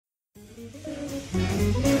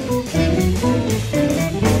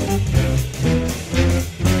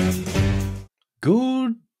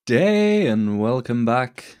Good day and welcome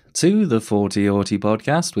back to the 40 Auti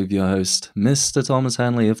podcast with your host, Mr. Thomas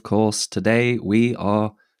Henley. Of course, today we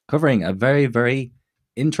are covering a very, very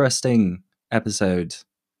interesting episode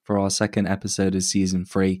for our second episode of season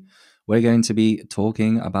 3. We're going to be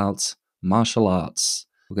talking about martial arts.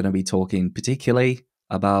 We're going to be talking particularly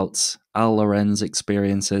about Al Loren's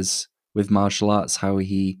experiences with martial arts, how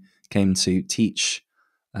he came to teach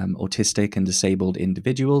autistic and disabled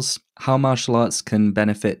individuals, how martial arts can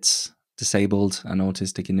benefit disabled and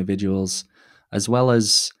autistic individuals, as well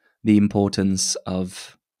as the importance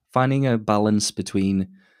of finding a balance between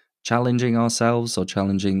challenging ourselves or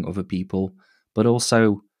challenging other people, but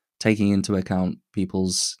also taking into account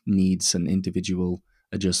people's needs and individual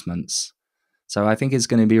adjustments. So I think it's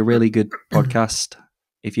going to be a really good podcast.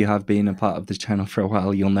 If you have been a part of the channel for a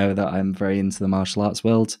while, you'll know that I'm very into the martial arts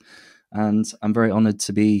world. And I'm very honored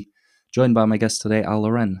to be joined by my guest today, Al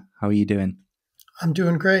Loren. How are you doing? I'm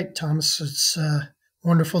doing great, Thomas. It's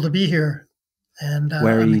wonderful to be here. And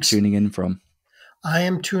where are you tuning in from? I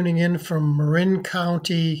am tuning in from Marin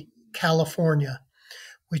County, California,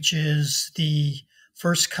 which is the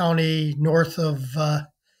first county north of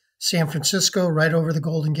San Francisco, right over the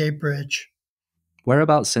Golden Gate Bridge.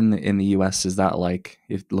 Whereabouts in the US is that like?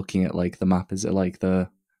 If looking at like the map, is it like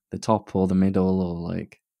the top or the middle or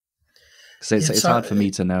like? Because it's hard for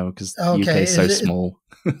me to know because UK is so small.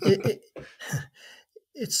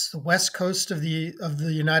 It's the west coast of the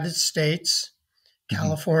United States,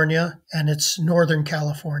 California, and it's Northern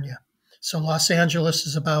California. So Los Angeles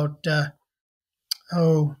is about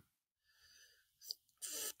 300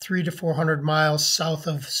 to 400 miles south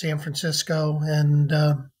of San Francisco, and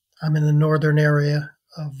I'm in the northern area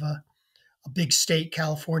of a big state,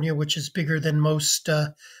 California, which is bigger than most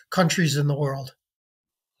countries in the world.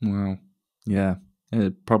 Wow. Yeah,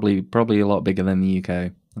 probably a lot bigger than the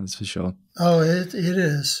UK, that's for sure. Oh, it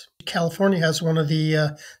is. California has one of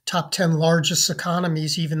the top 10 largest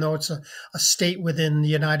economies, even though it's a state within the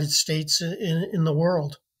United States in the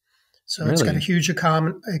world. So It's got a huge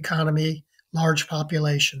economy, large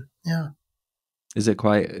population. Yeah. Is it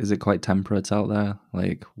quite temperate out there,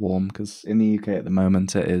 like warm? Because in the UK at the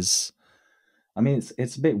moment it is. I mean,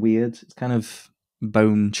 it's a bit weird. It's kind of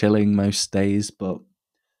bone chilling most days, but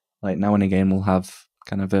like now and again we'll have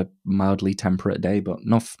kind of a mildly temperate day, but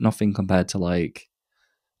nothing compared to like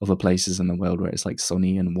other places in the world where it's like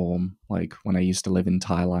sunny and warm. Like when I used to live in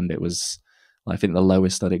Thailand, it was, I think the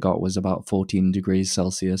lowest that it got was about 14 degrees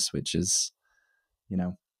Celsius, which is, you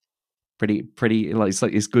know, pretty like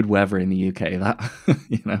it's good weather in the UK, that,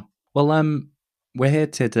 you know. Well, we're here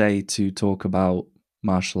today to talk about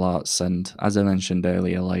martial arts, and as I mentioned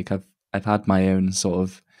earlier, like I've had my own sort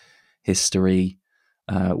of history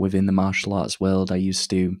within the martial arts world. I used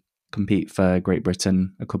to compete for Great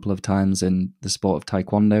Britain a couple of times in the sport of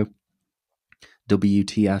Taekwondo.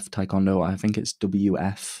 WTF Taekwondo, I think it's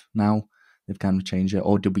WF now. They've kind of changed it,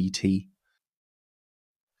 or WT,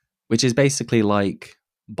 which is basically like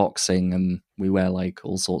boxing, and we wear like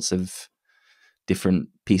all sorts of different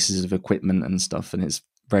pieces of equipment and stuff, and it's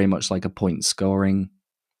very much like a point scoring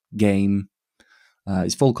game.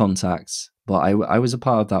 It's full contact, but I was a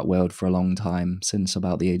part of that world for a long time, since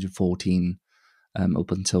about the age of 14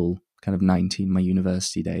 up until kind of 19, my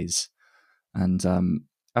university days. And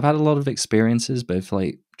I've had a lot of experiences, both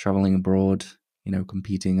like traveling abroad, you know,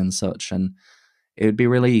 competing and such. And it would be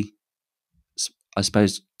really, I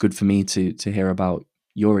suppose, good for me to hear about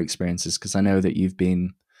your experiences, because I know that you've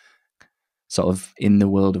been sort of in the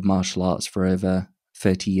world of martial arts for over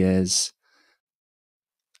 30 years.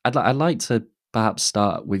 I'd like to perhaps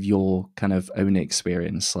start with your kind of own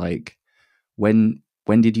experience. Like when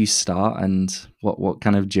did you start, and what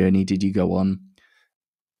kind of journey did you go on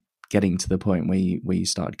getting to the point where you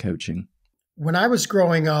started coaching? When I was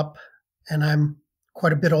growing up, and I'm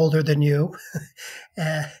quite a bit older than you,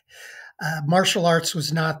 martial arts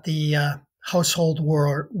was not the household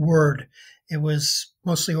word. It was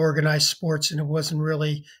mostly organized sports, and it wasn't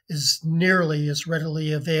really nearly as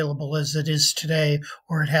readily available as it is today,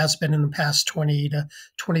 or it has been in the past 20 to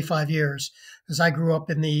 25 years. Because I grew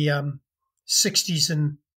up in the 60s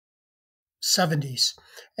and 70s.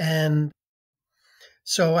 And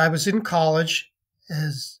so I was in college,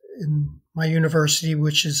 as in my university,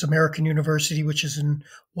 which is American University, which is in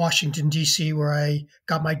Washington, D.C., where I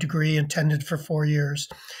got my degree and attended for 4 years.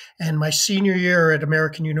 And my senior year at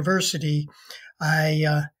American University,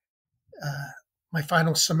 my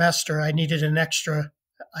final semester, I needed an extra,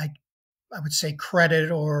 I would say,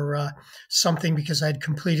 credit or something, because I'd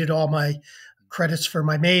completed all my credits for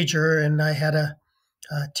my major, and I had to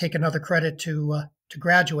take another credit to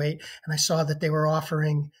graduate. And I saw that they were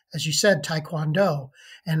offering, as you said, Taekwondo,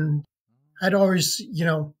 and I'd always,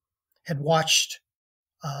 had watched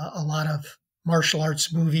a lot of martial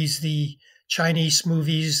arts movies, the Chinese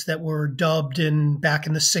movies that were dubbed in back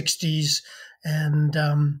in the '60s, and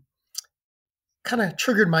kind of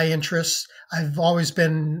triggered my interest. I've always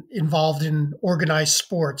been involved in organized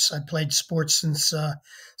sports. I played sports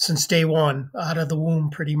since day one, out of the womb,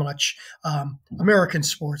 pretty much. American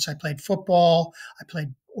sports. I played football. I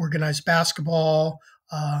played organized basketball.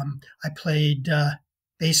 I played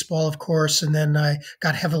baseball, of course, and then I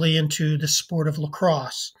got heavily into the sport of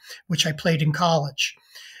lacrosse, which I played in college.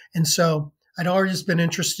 And so I'd always been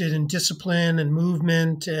interested in discipline and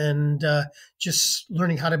movement and just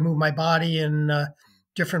learning how to move my body in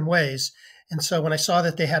different ways. And so when I saw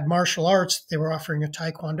that they had martial arts, they were offering a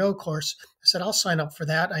Taekwondo course, I said, I'll sign up for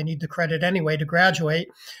that. I need the credit anyway to graduate.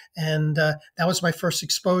 And that was my first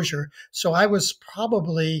exposure. So I was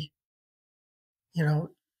probably,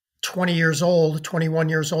 20 years old, 21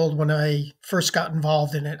 years old when I first got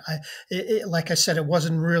involved in it. Like I said, it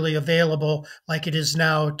wasn't really available like it is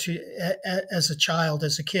now as a child,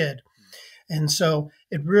 as a kid. And so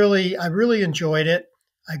I really enjoyed it.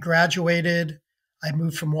 I graduated. I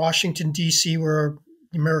moved from Washington, D.C., where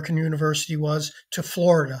the American University was, to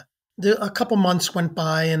Florida. A couple months went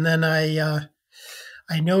by, and then I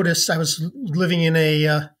noticed I was living in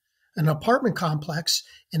an apartment complex,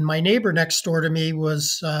 and my neighbor next door to me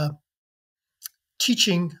was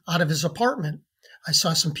teaching out of his apartment. I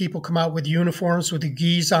saw some people come out with uniforms with the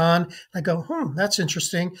gis on. I go, that's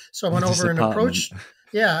interesting. So I went over and approached.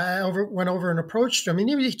 Yeah, went over and approached him. And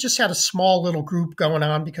he just had a small little group going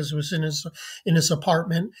on because it was in his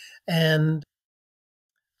apartment. And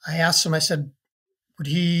I asked him. I said, would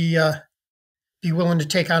he be willing to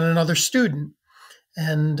take on another student?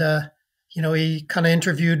 And he kind of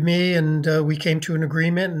interviewed me, and we came to an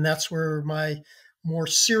agreement, and that's where my more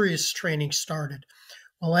serious training started.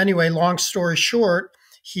 Well, anyway, long story short,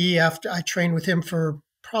 after I trained with him for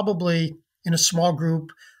probably in a small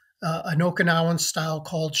group, an Okinawan style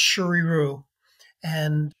called Shuri-ryu,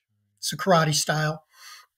 and it's a karate style.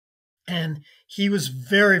 And he was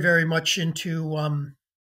very, very much into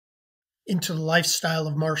the lifestyle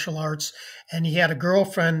of martial arts. And he had a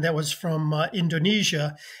girlfriend that was from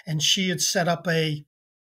Indonesia, and she had set up a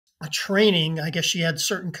training. I guess she had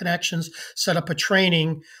certain connections, set up a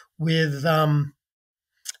training with the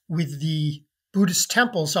Buddhist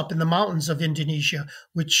temples up in the mountains of Indonesia,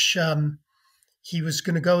 which he was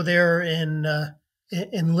going to go there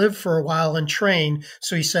and live for a while and train.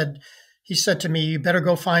 So he said to me, you better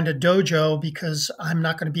go find a dojo because I'm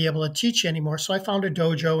not going to be able to teach you anymore. So I found a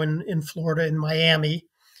dojo in Florida, in Miami,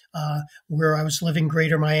 where I was living,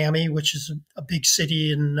 Greater Miami, which is a big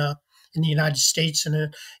city in the United States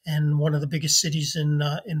and one of the biggest cities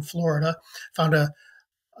in Florida. Found a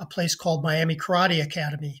place called Miami Karate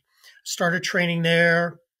Academy. Started training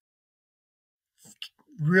there,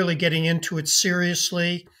 really getting into it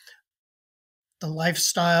seriously. The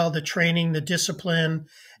lifestyle, the training, the discipline,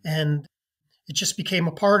 and it just became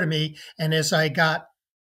a part of me. And as I got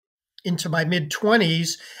into my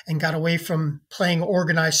mid-20s and got away from playing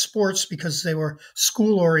organized sports because they were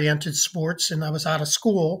school-oriented sports and I was out of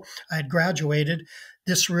school, I had graduated,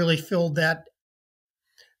 this really filled that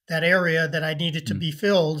area that I needed to be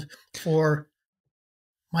filled for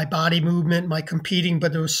my body movement, my competing,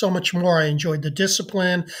 but there was so much more. I enjoyed the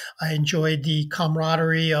discipline. I enjoyed the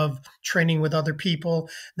camaraderie of training with other people.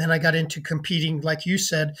 Then I got into competing, like you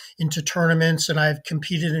said, into tournaments, and I've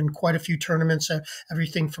competed in quite a few tournaments,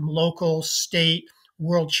 everything from local, state,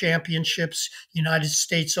 world championships, United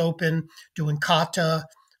States Open, doing kata,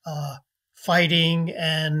 fighting,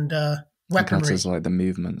 and weaponry. Kata's like the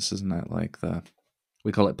movements, isn't it? Like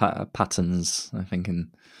we call it patterns, I think,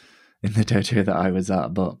 in the dojo that I was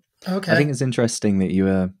at. But okay. I think it's interesting that you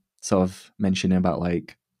were sort of mentioning about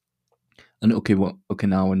like an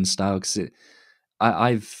Okinawan style, because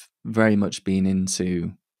I've very much been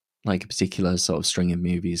into like a particular sort of string of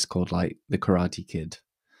movies called like The Karate Kid.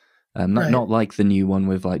 Not like the new one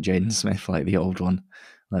with like Jaden Smith, like the old one,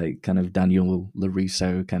 like kind of Daniel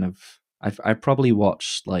LaRusso kind of. I've probably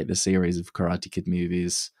watched like the series of Karate Kid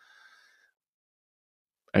movies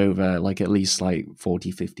over like at least like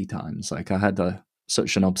 40-50 times. Like I had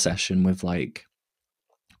such an obsession with like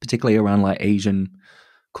particularly around like Asian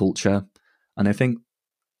culture. And I think,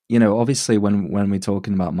 obviously when we're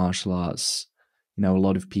talking about martial arts, a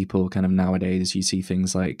lot of people kind of nowadays, you see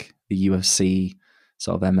things like the UFC,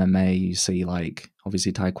 sort of MMA, you see like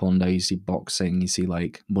obviously Taekwondo, you see boxing, you see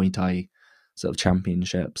like Muay Thai sort of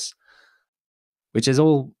championships. which is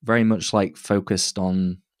all very much like focused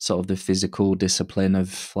on sort of the physical discipline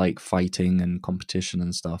of like fighting and competition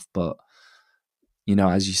and stuff. But, you know,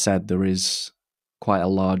 as you said, there is quite a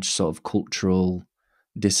large sort of cultural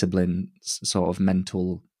discipline, sort of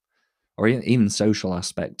mental or even social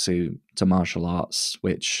aspect to martial arts,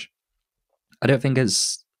 which I don't think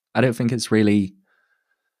it's I don't think it's really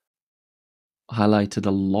highlighted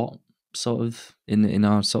a lot sort of in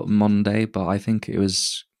our sort of modern day, but I think it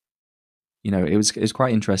was, you know, it was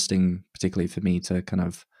quite interesting, particularly for me to kind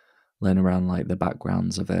of learn around like the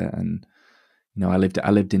backgrounds of it. And you know, I lived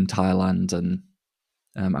in Thailand, and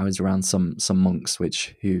I was around some monks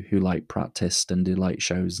which who like practiced and did like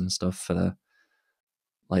shows and stuff for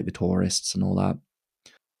like the tourists and all that.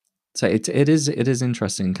 So it is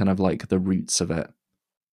interesting, kind of like the roots of it.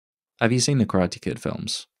 Have you seen the Karate Kid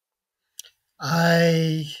films?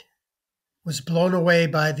 I was blown away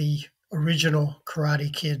by the original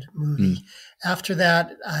Karate Kid movie. Mm. After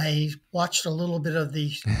that, I watched a little bit of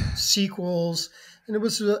the sequels, and it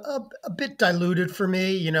was a bit diluted for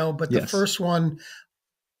me, you know. But the Yes. first one,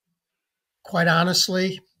 quite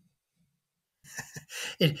honestly,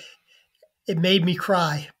 it it made me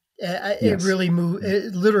cry. It Yes. really moved.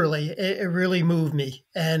 Mm. Literally, it really moved me.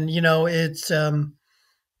 And you know, it's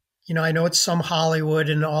you know, I know it's some Hollywood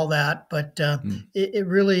and all that, but Mm. it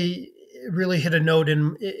really hit a note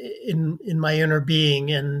in my inner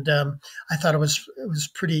being, and I thought it was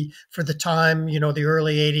pretty for the time. You know, the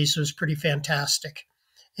early '80s was pretty fantastic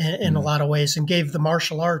in a Mm. lot of ways, and gave the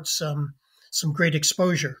martial arts some great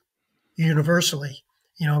exposure universally.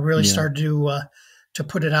 You know, really Yeah. started to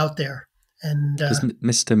put it out there, and Because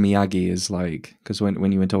Mr. Miyagi is like, because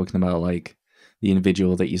when you were talking about like the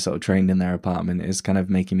individual that you sort of trained in their apartment, is kind of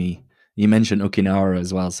making me. You mentioned Okinawa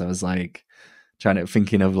as well, so I was like trying to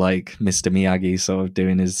thinking of like Mr. Miyagi sort of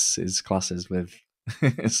doing his classes with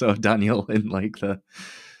sort of Daniel in like the,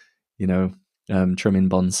 you know, trimming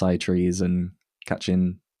bonsai trees and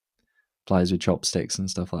catching flies with chopsticks and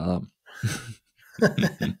stuff like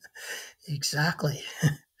that. exactly,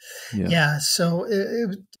 Yeah. yeah. So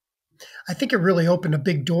I think it really opened a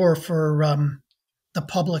big door for the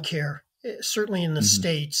public here, certainly in the Hmm.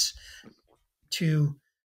 states, to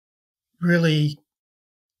really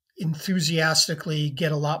enthusiastically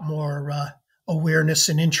get a lot more awareness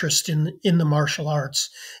and interest in the martial arts.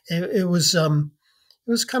 It was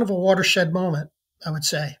kind of a watershed moment, I would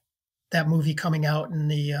say. That movie coming out and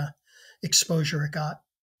the exposure it got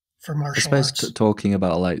for I martial suppose arts. talking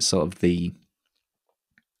about like sort of the,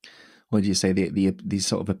 what do you say, the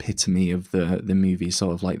sort of epitome of the movie,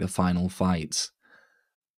 sort of like the final fight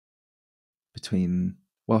between,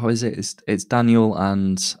 well, how is it? It's Daniel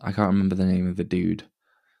and I can't remember the name of the dude,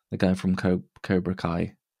 the guy from Cobra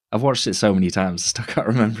Kai. I've watched it so many times, I still can't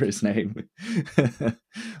remember his name.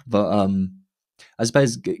 But I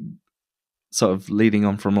suppose sort of leading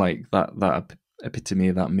on from like that epitome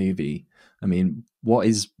of that movie. I mean, what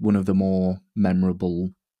is one of the more memorable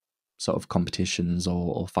sort of competitions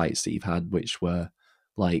or fights that you've had, which were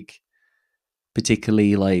like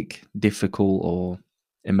particularly like difficult or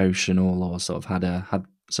emotional, or sort of had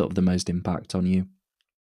sort of the most impact on you?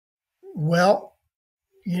 Well,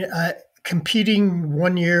 yeah, competing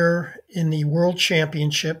one year in the World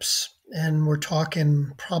Championships, and we're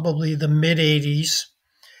talking probably the mid '80s,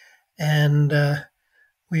 and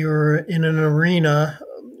we were in an arena,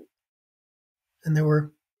 and there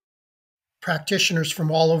were practitioners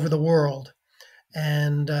from all over the world.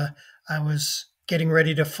 And I was getting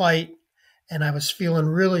ready to fight, and I was feeling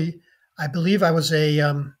really. I believe I was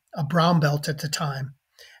a brown belt at the time,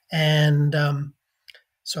 and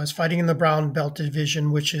so I was fighting in the brown belt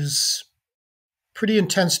division, which is pretty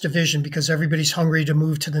intense division because everybody's hungry to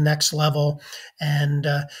move to the next level. And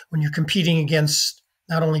when you're competing against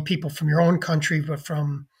not only people from your own country but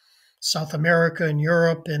from South America and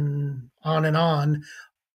Europe and on,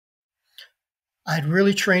 I'd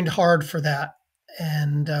really trained hard for that,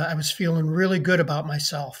 and I was feeling really good about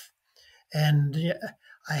myself. And yeah,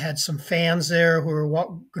 I had some fans there who were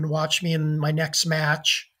going to watch me in my next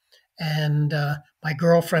match, and my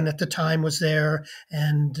girlfriend at the time was there,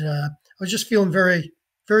 and I was just feeling very,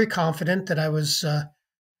 very confident that I was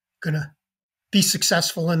going to be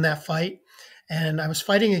successful in that fight. And I was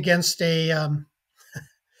fighting against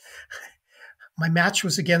my match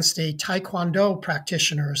was against a Taekwondo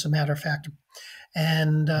practitioner, as a matter of fact.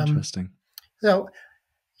 And Interesting. so,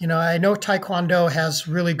 you know, I know Taekwondo has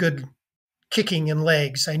really good kicking and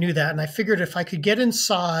legs. I knew that. And I figured if I could get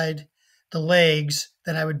inside the legs,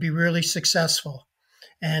 that I would be really successful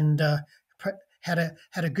and had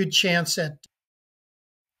a good chance at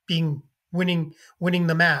being winning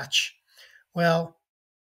the match. Well,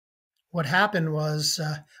 what happened was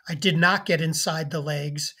I did not get inside the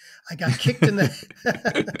legs. I got kicked in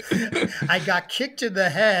the I got kicked in the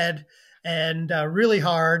head and really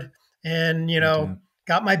hard, and Oh dear.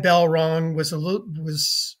 got my bell rung.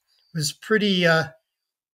 Was pretty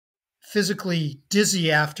physically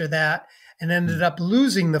dizzy after that, and ended Mm. up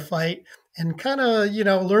losing the fight. And kind of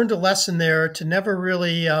learned a lesson there to never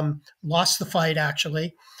really lost the fight.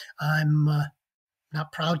 Actually, I'm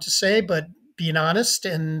not proud to say, but being honest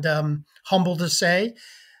and humble to say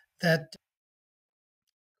that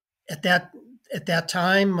at that at that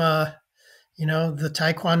time, the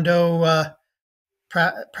Taekwondo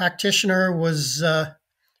practitioner was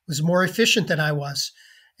more efficient than I was,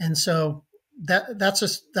 and so that's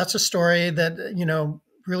a story that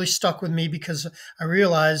really stuck with me because I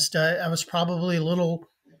realized I was probably a little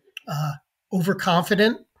uh,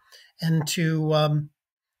 overconfident and to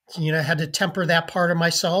had to temper that part of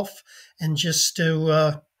myself and just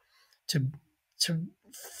to to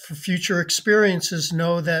for future experiences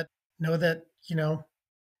know that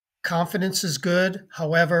confidence is good.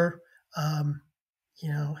 However, um,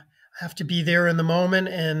 I have to be there in the moment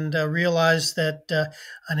and realize that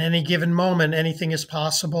on any given moment anything is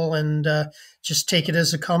possible, and just take it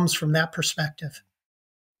as it comes from that perspective.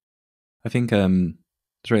 I think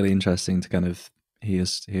it's really interesting to kind of hear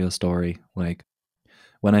your story. Like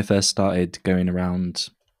when I first started going around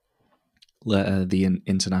the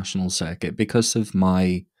international circuit, because of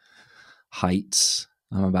my height,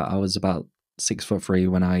 I was about 6'3"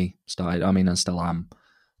 when I started. I mean, I still am,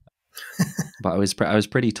 but I was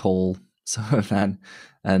pretty tall sort of then,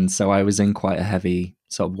 and so I was in quite a heavy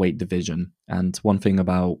sort of weight division. And one thing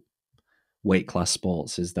about weight class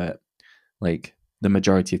sports is that like the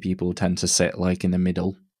majority of people tend to sit like in the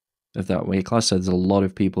middle of that weight class. So there's a lot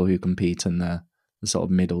of people who compete in the sort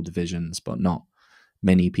of middle divisions, but not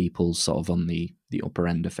many people sort of on the upper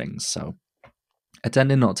end of things. So I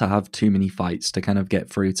tended not to have too many fights to kind of get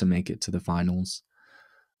through to make it to the finals.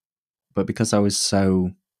 But because I was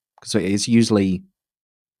because it's usually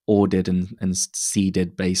ordered and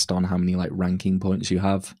seeded based on how many like ranking points you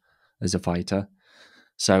have as a fighter.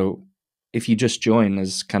 So if you just join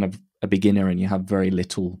as kind of a beginner and you have very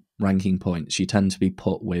little ranking points, you tend to be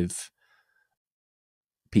put with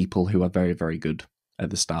people who are very, very good at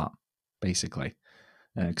the start, basically,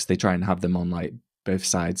 because they try and have them on like both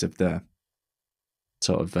sides of the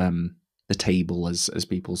sort of the table as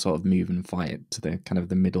people sort of move and fight to the kind of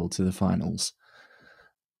the middle to the finals.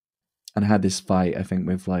 And I had this fight, I think,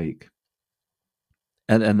 with like,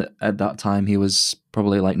 and at that time he was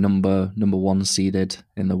probably like number one seeded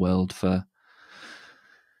in the world for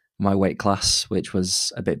my weight class, which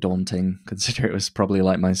was a bit daunting considering it was probably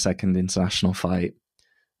like my second international fight.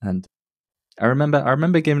 And I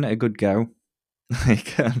remember giving it a good go.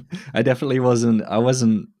 Like I definitely wasn't. I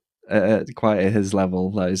wasn't quite at his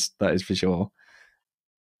level. That is for sure.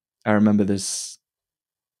 I remember this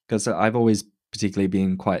because I've always particularly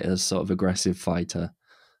been quite a sort of aggressive fighter.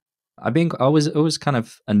 I was always kind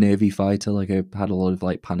of a nervy fighter. Like I had a lot of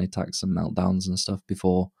like panic attacks and meltdowns and stuff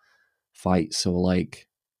before fights or like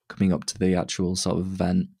coming up to the actual sort of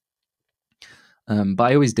event. But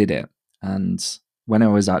I always did it, and when I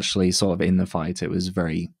was actually sort of in the fight, I was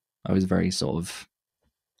very sort of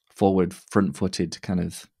forward, front footed kind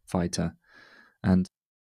of fighter. And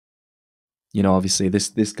obviously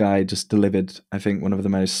this guy just delivered, I think, one of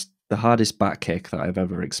the hardest back kick that I've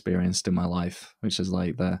ever experienced in my life, which is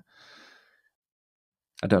like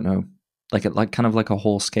I don't know, like kind of like a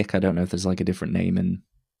horse kick. I don't know if there's like a different name in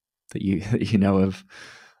that you that you know of,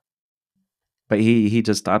 but he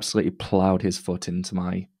just absolutely plowed his foot into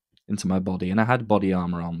my body, and I had body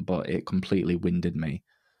armor on, but it completely winded me.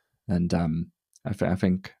 And I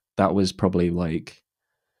think that was probably like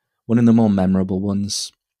one of the more memorable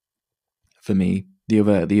ones for me. The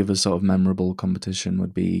other sort of memorable competition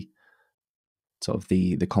would be sort of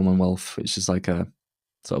the Commonwealth, which is like a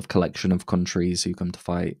sort of collection of countries who come to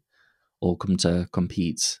fight or come to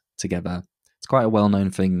compete together. It's quite a well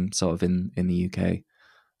known thing, sort of in the UK.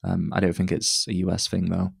 I don't think it's a US thing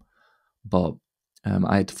though. But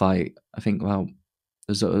I had to fight. I think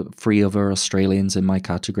there's three other Australians in my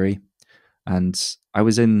category, and I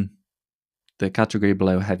was in the category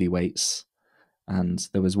below heavyweights, and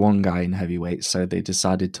there was one guy in heavyweights, so they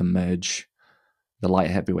decided to merge the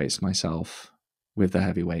light heavyweights myself with the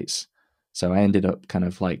heavyweights. So I ended up kind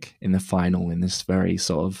of like in the final in this very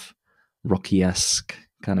sort of Rocky-esque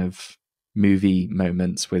kind of movie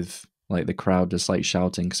moments with like the crowd just like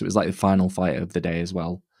shouting because it was like the final fight of the day as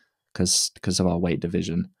well because of our weight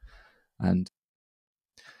division. And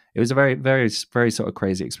it was a very, very, very sort of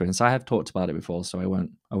crazy experience. I have talked about it before, so I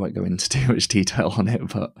won't go into too much detail on it,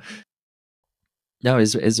 but No,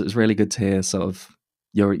 it's really good to hear sort of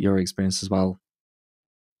your experience as well.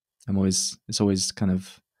 It's always kind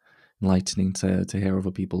of enlightening to hear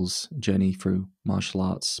other people's journey through martial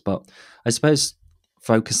arts. But I suppose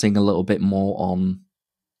focusing a little bit more on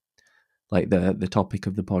like the topic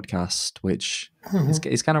of the podcast, which Mhm.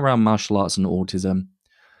 is kind of around martial arts and autism.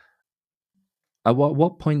 At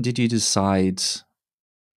what point did you decide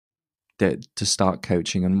that to start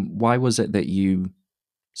coaching, and why was it that you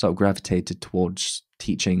sort of gravitated towards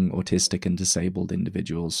teaching autistic and disabled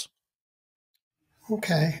individuals?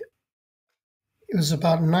 Okay. It was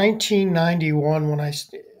about 1991 when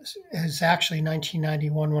it was actually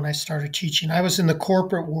 1991 when I started teaching. I was in the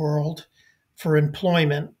corporate world for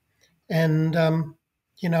employment, and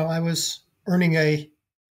I was earning a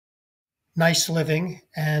nice living,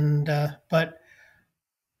 and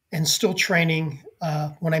still training.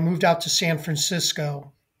 When I moved out to San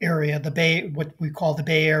Francisco area, the Bay, what we call the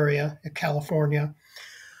Bay Area, California,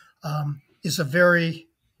 is a very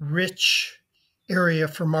rich area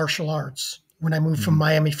for martial arts. When I moved from Hmm.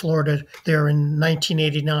 Miami, Florida, there in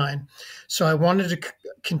 1989, so I wanted to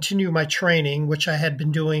continue my training, which I had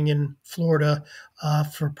been doing in Florida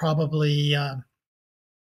for probably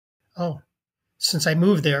since I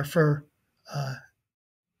moved there for uh,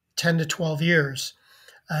 10 to 12 years.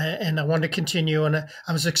 And I wanted to continue. And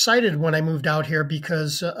I was excited when I moved out here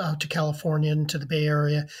because out to California and to the Bay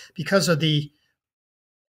Area because of the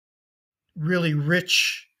really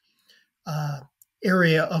rich uh,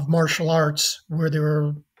 area of martial arts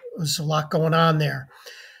where was a lot going on there.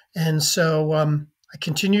 And so I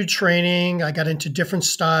continued training. I got into different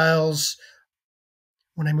styles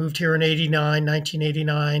when I moved here in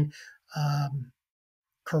 1989. Um,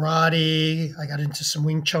 Karate. I got into some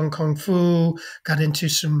Wing Chun Kung Fu, got into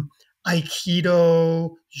some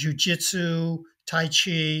Aikido, Jiu Jitsu, Tai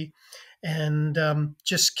Chi, and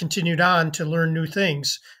just continued on to learn new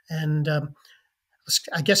things. And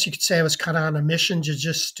I guess you could say I was kind of on a mission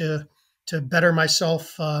to better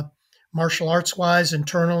myself martial arts wise,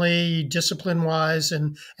 internally, discipline wise,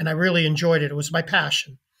 and I really enjoyed it. It was my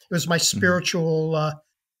passion. It was my Hmm. spiritual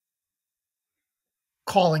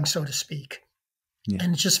calling, so to speak, Yeah.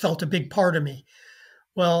 and it just felt a big part of me.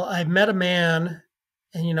 Well, I met a man,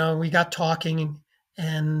 and we got talking,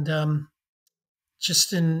 and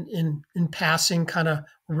just in passing, kind of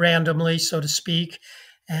randomly, so to speak.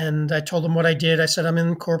 And I told him what I did. I said, I'm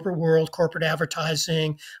in the corporate world, corporate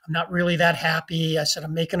advertising. I'm not really that happy. I said,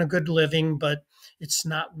 I'm making a good living, but it's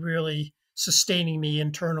not really sustaining me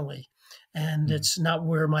internally. And Hmm. it's not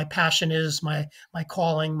where my passion is, my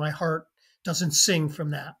calling, my heart doesn't sing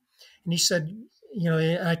from that. And he said,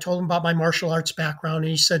 I told him about my martial arts background.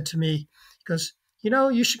 And he said to me, he goes,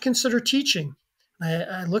 you should consider teaching.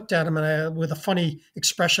 I looked at him with a funny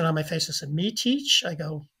expression on my face. I said, "Me teach?" He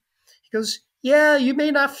goes, "Yeah, you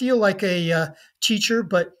may not feel like a teacher,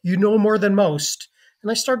 but you know more than most."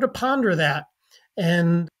 And I started to ponder that.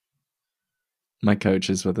 And My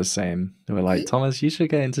coaches were the same. They were like, Thomas, you should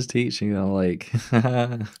get into teaching. And I'm like,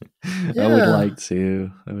 I would yeah, like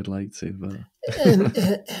to. I would like to, and,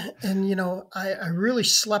 but and, and I really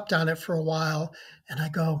slept on it for a while. And I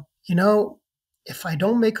go, if I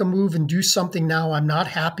don't make a move and do something now, I'm not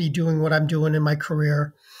happy doing what I'm doing in my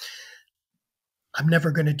career. I'm never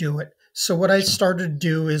going to do it. So what I sure. started to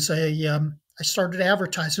do is I started to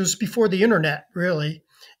advertise. It was before the internet, really,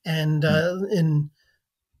 and Mm. in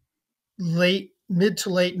mid to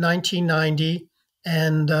late 1990,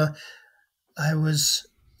 and I was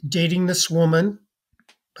dating this woman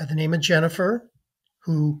by the name of Jennifer,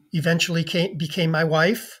 who eventually became my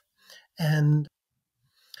wife, and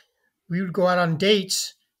we would go out on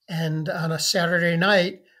dates. And on a Saturday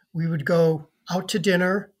night, we would go out to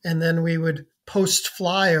dinner, and then we would post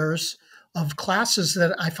flyers of classes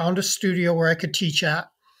that I found a studio where I could teach at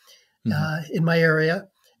Hmm. in my area,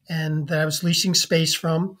 and that I was leasing space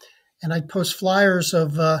from. And I'd post flyers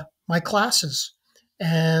of my classes,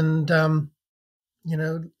 and you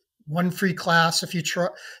know, one free class if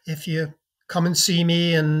you come and see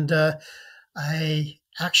me. And I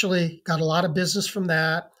actually got a lot of business from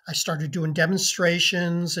that. I started doing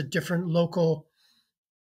demonstrations at different local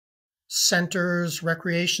centers,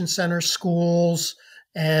 recreation centers, schools,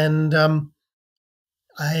 and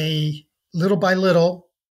I little by little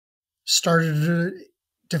started to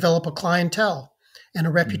develop a clientele and a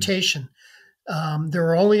Hmm. reputation. There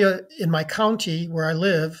were only in my county where I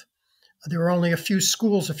live, there were only a few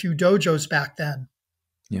schools, a few dojos back then.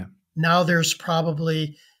 Yeah. Now there's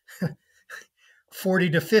probably 40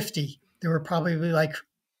 to 50. There were probably like,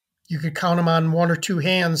 you could count them on one or two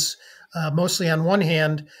hands, mostly on one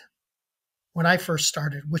hand when I first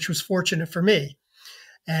started, which was fortunate for me.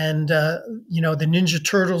 and the Ninja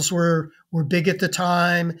Turtles were big at the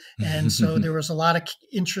time, and so there was a lot of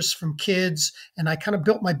interest from kids, and I kind of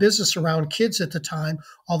built my business around kids at the time.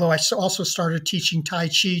 Although I also started teaching Tai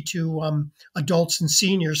Chi to adults and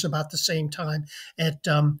seniors about the same time.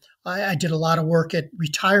 I did a lot of work at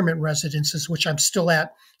retirement residences, which I'm still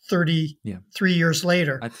at 33 years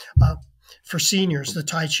later, I've for seniors, the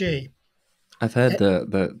Tai Chi. I've heard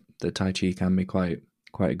that the Tai Chi can be quite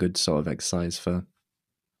a good sort of exercise for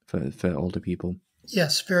older people.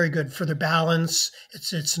 Yes, very good for their balance.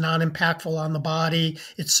 It's non-impactful on the body.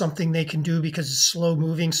 It's something they can do because it's slow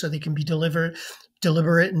moving, so they can be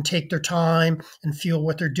deliberate and take their time and feel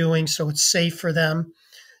what they're doing, so it's safe for them.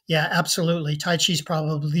 Yeah, absolutely. Tai Chi is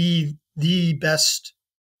probably the best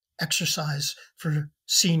exercise for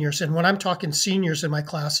seniors. And when I'm talking seniors in my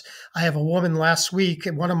class, I have a woman last week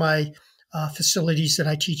at one of my facilities that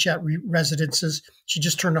I teach at residences. She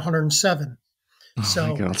just turned 107. Oh my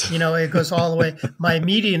So, god! it goes all the way. My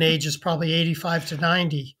median age is probably 85 to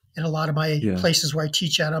 90 in a lot of my Yeah. places where I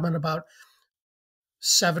teach at. I'm in about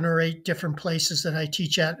 7 or 8 different places that I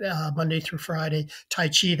teach at Monday through Friday. Tai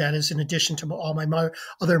Chi, that is, in addition to all my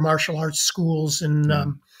other martial arts schools and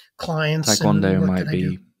clients and work that I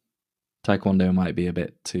do. Taekwondo might be a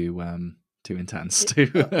bit too intense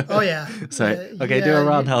too. Oh yeah. So okay, do a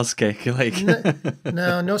roundhouse kick.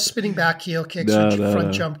 No spinning back heel kicks No, or no, front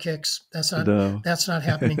no. jump kicks. That's No. not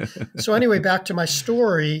happening. So anyway, back to my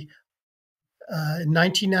story. In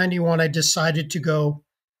 1991, I decided to go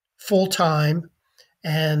full time,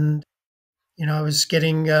 and I was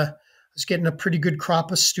getting a pretty good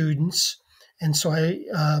crop of students, and so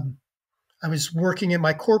I was working at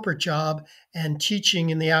my corporate job and teaching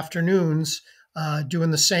in the afternoons, doing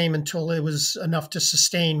the same until it was enough to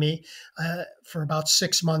sustain me. For about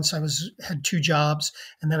 6 months, I had 2 jobs,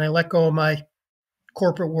 and then I let go of my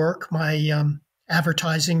corporate work, my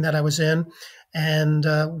advertising that I was in, and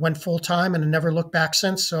went full time, and I never looked back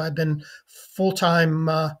since. So I've been full time,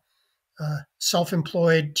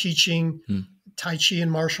 self-employed, teaching Tai Chi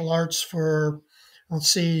and martial arts for, let's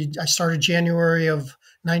see, I started January of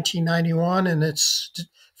 1991, and it's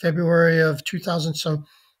February of 2000, so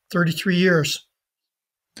 33 years.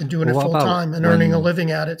 Been doing it What full about time and earning a when?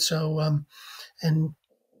 living at it. So, and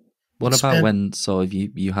What it's about been, when sort of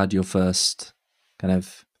you had your first kind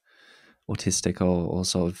of autistic or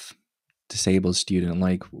sort of disabled student?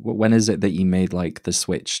 Like, when is it that you made like the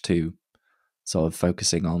switch to sort of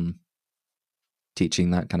focusing on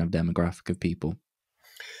teaching that kind of demographic of people?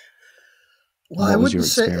 well, I What was your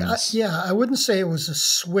wouldn't say, experience? I wouldn't say it was a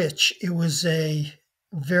switch. It was a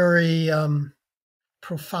very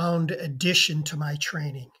profound addition to my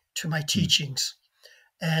training, to my Mm. teachings.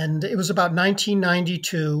 And it was about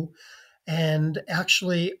 1992. And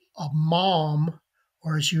actually, a mom,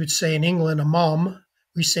 or as you would say in England, a mum,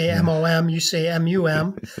 we say Yeah. MOM, you say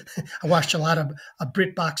MUM. I watched a lot of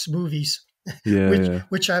BritBox movies, Yeah,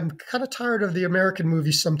 which I'm kind of tired of the American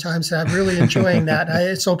movies sometimes. I'm really enjoying that.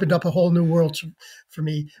 It's opened up a whole new world for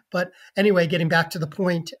me. But anyway, getting back to the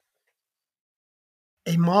point,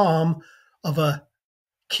 a mom of a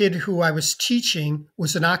kid who I was teaching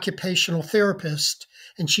was an occupational therapist.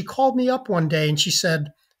 And she called me up one day and she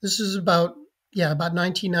said, this is about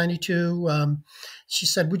 1992. She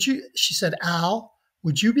said, Al,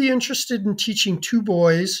 would you be interested in teaching 2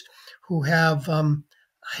 boys who have,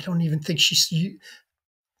 I don't even think the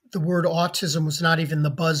word autism was not even the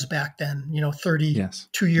buzz back then, yes.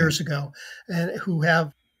 32 Yeah. years ago, and who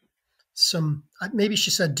have some, maybe she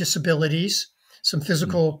said disabilities, some Mm.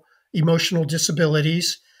 physical, emotional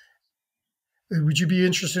disabilities. Would you be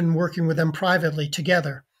interested in working with them privately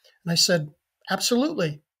together? And I said,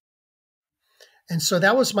 absolutely. And so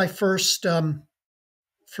that was my first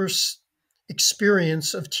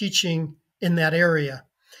experience of teaching in that area.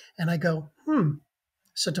 And I go,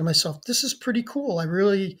 said to myself, this is pretty cool. I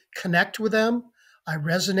really connect with them. I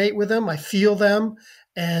resonate with them. I feel them.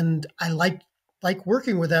 And I like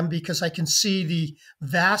working with them because I can see the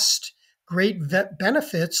vast, great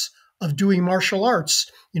benefits of doing martial arts,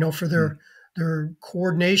 for Mm. their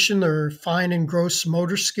coordination, their fine and gross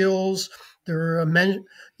motor skills, their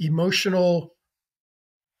emotional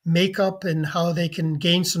makeup, and how they can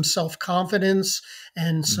gain some self-confidence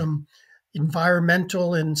and Mm. some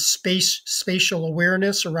environmental and spatial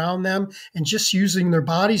awareness around them, and just using their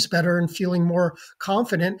bodies better and feeling more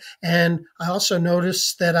confident. And I also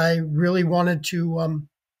noticed that I really wanted to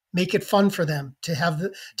make it fun for them, to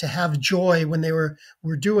have joy when they were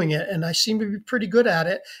doing it, and I seem to be pretty good at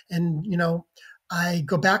it. And I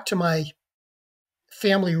go back to my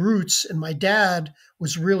family roots, and my dad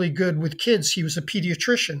was really good with kids. He was a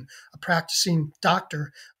pediatrician, a practicing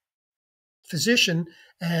doctor, physician,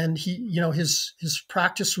 and he, his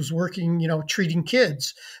practice was working, treating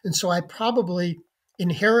kids. And so I probably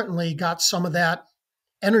inherently got some of that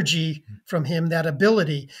energy from him, that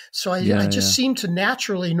ability. So I Yeah, just yeah. seemed to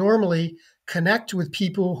naturally, normally connect with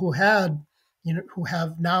people who had, who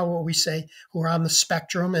have now what we say, who are on the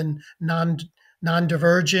spectrum and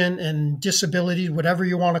non-divergent and disability, whatever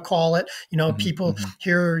you want to call it. People Hmm.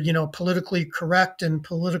 here, politically correct and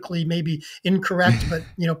politically maybe incorrect, but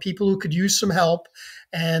people who could use some help.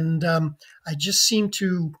 And I just seem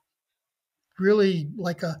to really,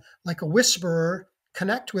 like a whisperer,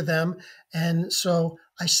 connect with them. And so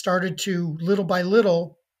I started to, little by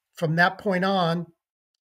little, from that point on,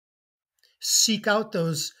 seek out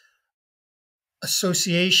those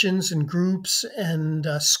associations and groups and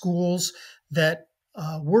schools that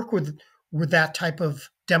work with that type of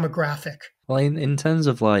demographic. Well, in terms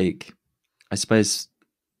of like, I suppose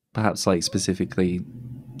perhaps like specifically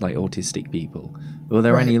like autistic people, were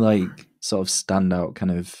there Right. any like sort of standout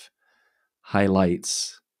kind of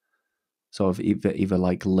highlights, sort of either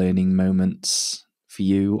like learning moments for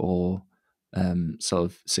you or sort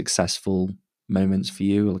of successful moments for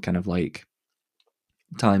you, or kind of like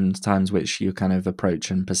times which your kind of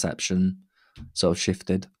approach and perception sort of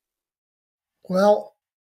shifted? Well,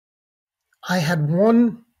 I had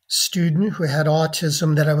one student who had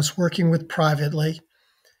autism that I was working with privately.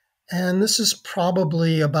 And this is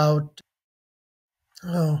probably about,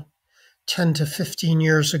 oh, 10 to 15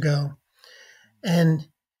 years ago. And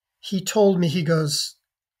he told me, he goes,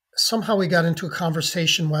 somehow we got into a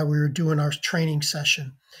conversation while we were doing our training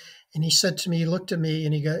session. And he said to me, he looked at me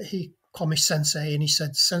and he called me Sensei. And he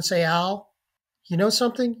said, Sensei Al, you know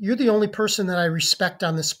something? You're the only person that I respect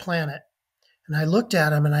on this planet. And I looked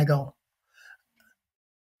at him and I go,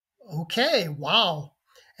 okay, wow.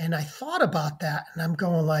 And I thought about that and I'm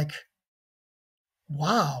going like,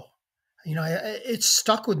 wow. It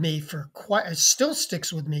stuck with me it still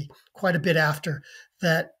sticks with me quite a bit after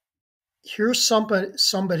that. Here's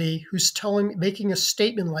somebody who's making a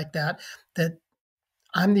statement like that, that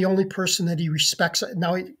I'm the only person that he respects.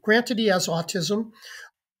 Now, granted, he has autism,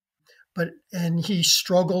 and he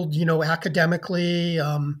struggled, academically,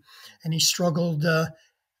 and he struggled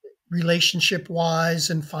relationship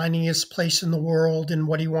wise and finding his place in the world and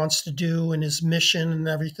what he wants to do and his mission and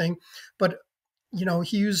everything. But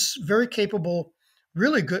he was very capable,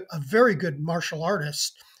 really good, a very good martial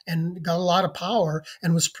artist, and got a lot of power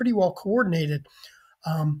and was pretty well coordinated.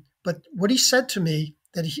 But what he said to me,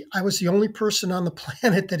 that I was the only person on the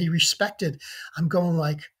planet that he respected, I'm going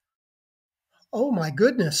like, oh my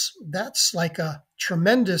goodness, that's like a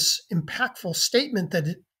tremendous, impactful statement that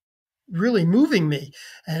it really moving me.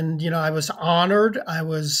 And, I was honored. I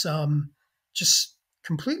was just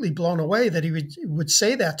completely blown away that he would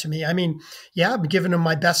say that to me. I mean, yeah, I'm giving him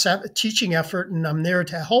my best teaching effort and I'm there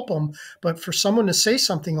to help him. But for someone to say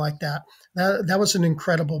something like that, that was an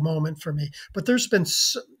incredible moment for me. But there's been,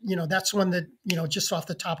 that's one that, just off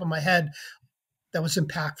the top of my head, that was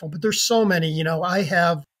impactful. But there's so many, I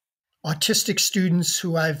have autistic students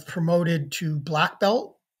who I've promoted to black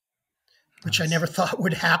belt, which I Nice. never thought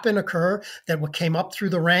would occur, that came up through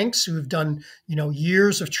the ranks, who have done,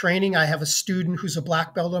 years of training. I have a student who's a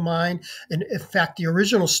black belt of mine. And in fact, the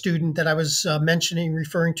original student that I was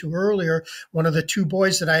referring to earlier, one of the two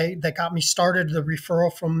boys that got me started, the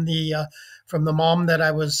referral from the mom that I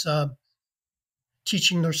was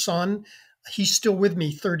teaching their son, he's still with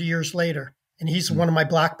me 30 years later. And he's Mm. one of my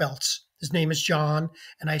black belts. His name is John.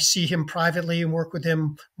 And I see him privately and work with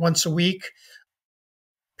him once a week,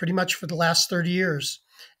 pretty much for the last 30 years.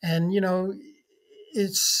 And,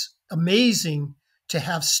 it's amazing to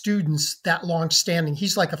have students that long standing.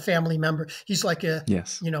 He's like a family member. He's like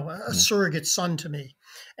Yes. a Yeah. surrogate son to me.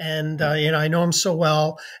 And, Yeah. I know him so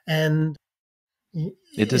well. And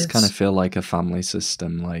It does kind of it's, feel like a family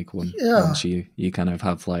system, like yeah, once you kind of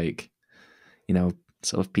have like, you know,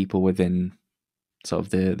 sort of people within sort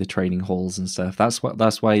of the training halls and stuff.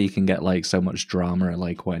 That's why you can get like so much drama,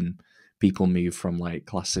 like when people move from like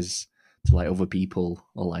classes to like other people,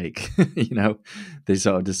 or like they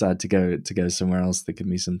sort of decide to go somewhere else. There can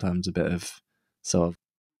be sometimes a bit of sort of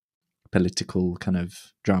political kind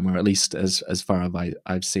of drama, or at least as far as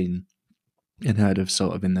I've seen and heard of,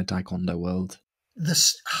 sort of in the taekwondo world.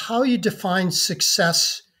 how you define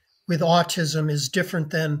success with autism is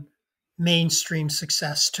different than mainstream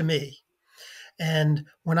success to me. And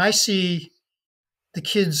when I see the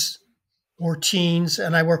kids or teens,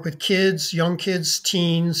 and I work with kids, young kids,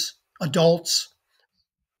 teens, adults.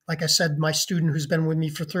 Like I said, my student who's been with me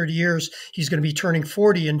for 30 years, he's going to be turning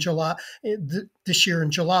 40 in July, this year in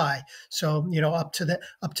July. So, up to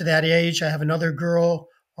that age. I have another girl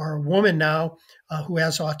or a woman now who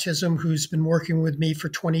has autism, who's been working with me for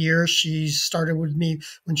 20 years. She started with me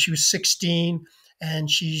when she was 16, and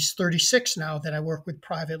she's 36 now that I work with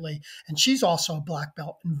privately. And she's also a black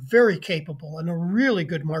belt and very capable and a really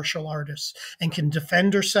good martial artist and can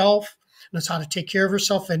defend herself, knows how to take care of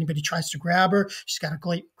herself if anybody tries to grab her. She's got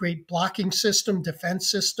a great blocking system, defense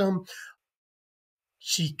system.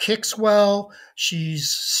 She kicks well. She's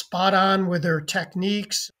spot on with her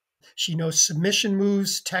techniques. She knows submission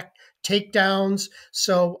moves, takedowns.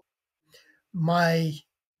 So my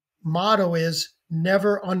motto is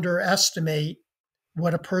never underestimate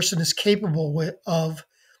what a person is capable of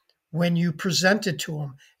when you present it to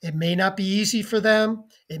them. It may not be easy for them.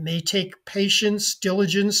 It may take patience,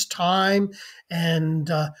 diligence, time, and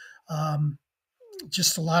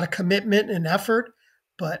just a lot of commitment and effort.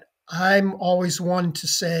 But I'm always one to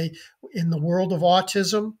say, in the world of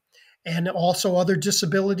autism and also other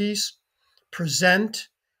disabilities, present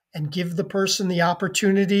and give the person the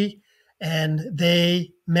opportunity. And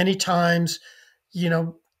they, many times, you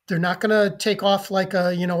know, they're not going to take off like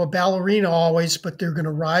a ballerina always, but they're going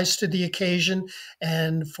to rise to the occasion.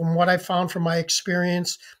 And from what I found from my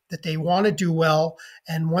experience, that they want to do well.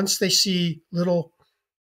 And once they see little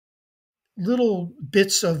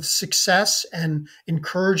bits of success and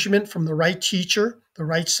encouragement from the right teacher, the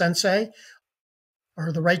right sensei,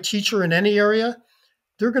 or the right teacher in any area,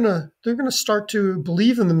 they're gonna start to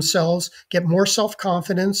believe in themselves, get more self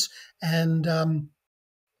confidence, and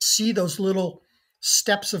see those little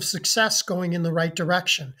steps of success going in the right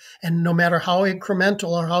direction. And no matter how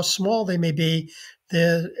incremental or how small they may be,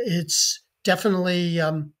 it's definitely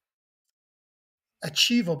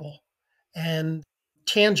achievable and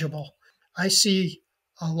tangible. I see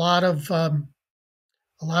a lot of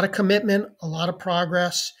commitment, a lot of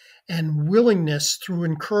progress, and willingness through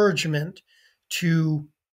encouragement to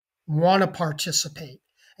want to participate.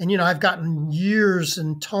 And I've gotten years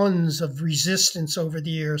and tons of resistance over the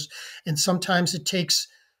years, and sometimes it takes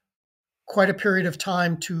quite a period of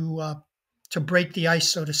time to break the ice,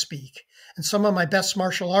 so to speak. And some of my best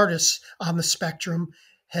martial artists on the spectrum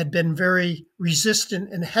had been very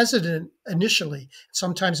resistant and hesitant initially.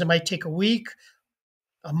 Sometimes it might take a week,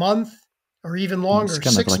 a month, or even longer, It's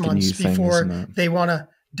kind of 6 like a new months thing, before isn't it? they want to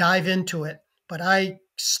dive into it. But I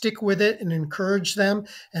stick with it and encourage them.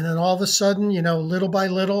 And then all of a sudden, little by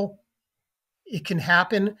little, it can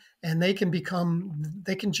happen and they can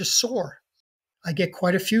just soar. I get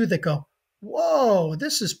quite a few that go, whoa,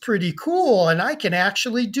 this is pretty cool. And I can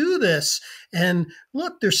actually do this. And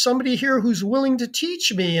look, there's somebody here who's willing to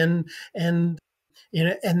teach me. And then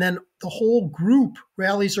the whole group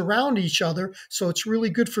rallies around each other. So it's really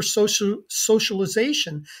good for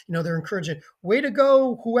socialization. They're encouraging, way to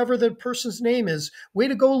go, whoever the person's name is, way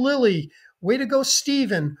to go, Lily, way to go,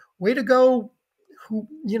 Stephen, way to go,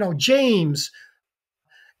 James.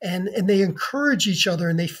 And they encourage each other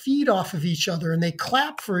and they feed off of each other and they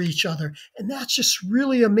clap for each other. And that's just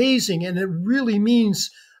really amazing. And it really means,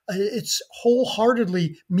 it's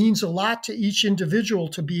wholeheartedly means a lot to each individual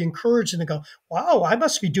to be encouraged and to go, wow, I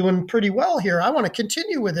must be doing pretty well here. I want to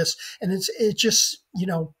continue with this. And it just,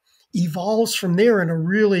 evolves from there in a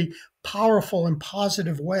really powerful and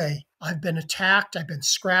positive way. I've been attacked. I've been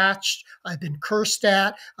scratched. I've been cursed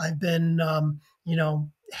at. I've been,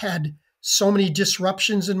 had so many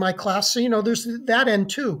disruptions in my class. So, there's that end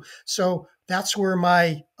too. So that's where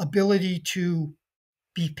my ability to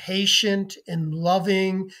be patient and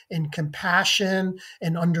loving and compassion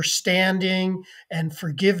and understanding and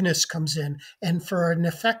forgiveness comes in. And for an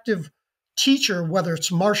effective teacher, whether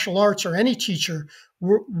it's martial arts or any teacher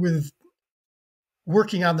with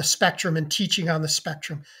working on the spectrum and teaching on the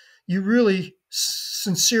spectrum, you really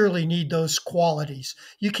sincerely need those qualities.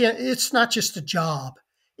 You can't, it's not just a job.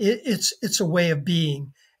 It's a way of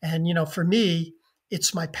being. And, for me,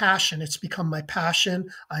 it's my passion. It's become my passion.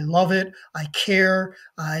 I love it. I care.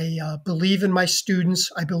 I believe in my students.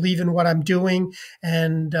 I believe in what I'm doing.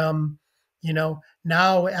 And,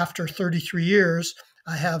 now after 33 years,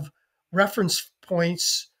 I have reference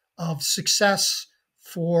points of success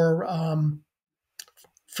for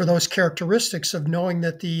those characteristics of knowing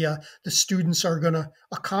that the students are going to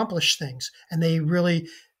accomplish things, and they really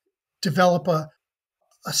develop a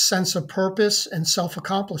sense of purpose and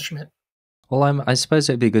self-accomplishment. Well, I suppose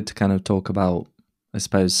it'd be good to kind of talk about, I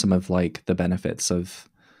suppose, some of like the benefits of,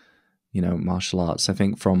 martial arts. I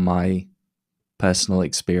think from my personal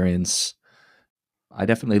experience, I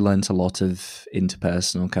definitely learned a lot of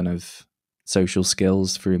interpersonal kind of social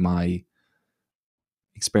skills through my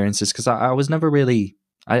experiences, because I was never really,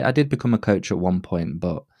 I did become a coach at one point,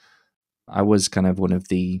 but I was kind of one of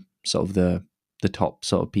the sort of the top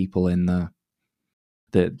sort of people in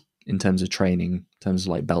that in terms of training, in terms of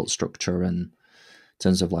like belt structure and in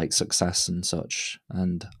terms of like success and such.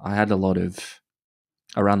 And I had a lot of,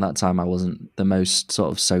 around that time, I wasn't the most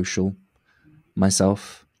sort of social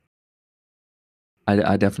myself.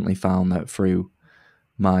 I definitely found that through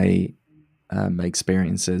my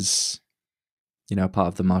experiences, part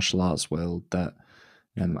of the martial arts world, that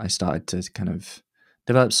I started to kind of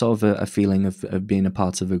develop sort of a feeling of being a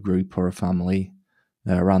part of a group or a family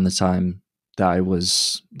around the time that I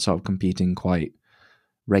was sort of competing quite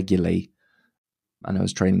regularly and I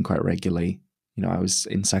was training quite regularly. I was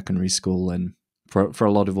in secondary school, and for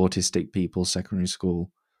a lot of autistic people, secondary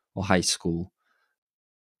school or high school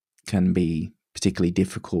can be particularly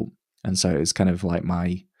difficult. And so it's kind of like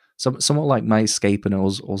somewhat like my escape, and it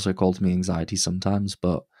was also called me anxiety sometimes,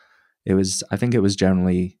 but I think it was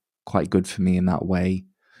generally quite good for me in that way.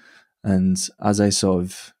 And as I sort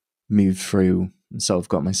of moved through and sort of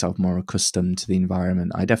got myself more accustomed to the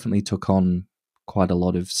environment, I definitely took on quite a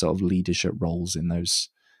lot of sort of leadership roles in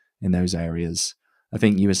those areas. I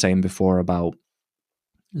think you were saying before about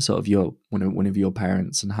sort of one of your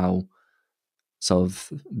parents and how sort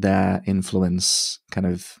of their influence kind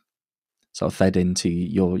of sort of fed into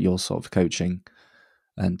your sort of coaching.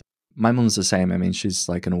 And my mum's the same. I mean, she's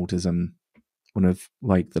like one of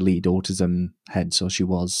like the lead autism heads, or she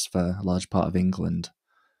was for a large part of England.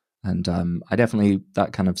 And I definitely,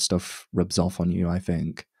 that kind of stuff rubs off on you, I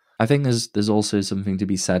think. I think there's also something to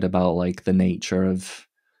be said about like the nature of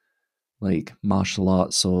like martial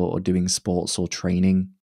arts or doing sports or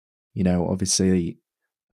training. Obviously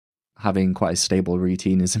having quite a stable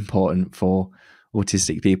routine is important for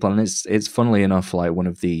autistic people, and it's funnily enough like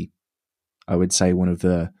I would say one of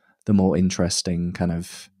the more interesting kind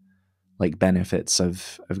of like benefits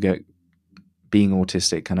of being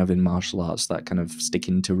autistic kind of in martial arts, that kind of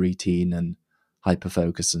sticking to routine and hyper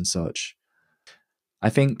focus and such. I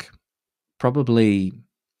think probably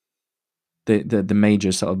the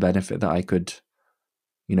major sort of benefit that I could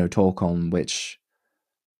talk on, which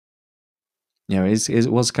it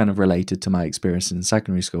was kind of related to my experience in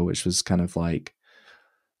secondary school, which was kind of like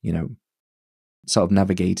sort of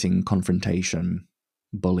navigating confrontation,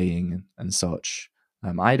 bullying, and such.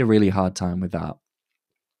 I had a really hard time with that,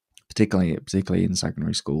 particularly in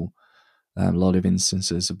secondary school. A lot of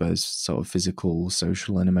instances of both sort of physical,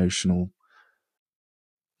 social, and emotional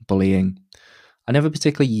bullying. I never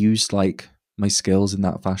particularly used like my skills in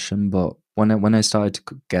that fashion, but when I started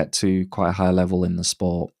to get to quite a high level in the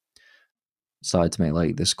sport, started to make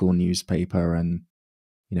like the school newspaper and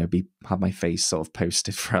have my face sort of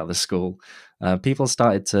posted throughout the school. People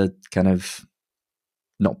started to kind of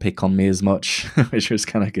not pick on me as much, which was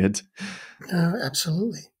kind of good.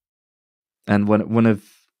 Absolutely. And one of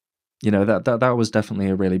that was definitely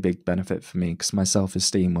a really big benefit for me, because my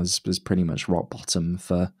self-esteem was pretty much rock bottom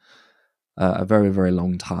for a very, very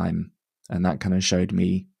long time, and that kind of showed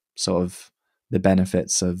me sort of the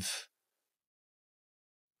benefits of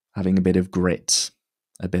having a bit of grit,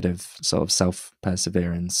 a bit of sort of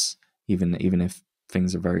self-perseverance, even if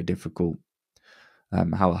things are very difficult.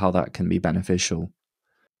 How that can be beneficial.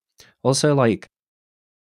 Also, like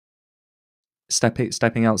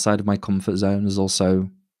stepping outside of my comfort zone is also,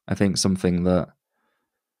 I think, something that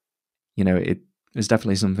it is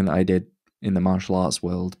definitely something that I did in the martial arts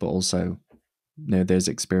world, but also those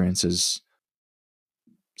experiences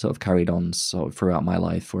sort of carried on sort of throughout my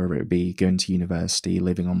life, whether it be going to university,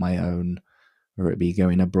 living on my own, or it be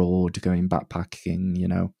going abroad, going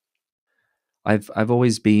backpacking. I've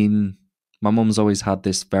always been, my mum's always had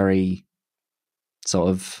this very sort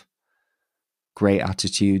of great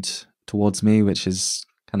attitude towards me, which is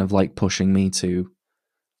kind of like pushing me to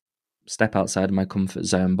step outside of my comfort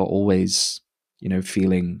zone, but always,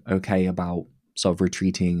 feeling okay about sort of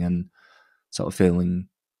retreating and sort of feeling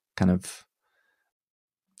kind of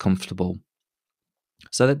comfortable.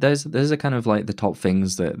 So that there's a kind of like the top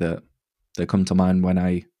things that come to mind when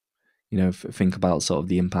I think about sort of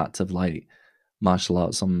the impact of like martial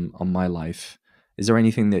arts on my life. Is there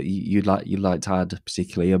anything that you'd like to add,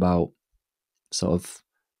 particularly about sort of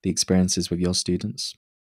the experiences with your students?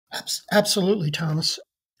 Absolutely, Thomas.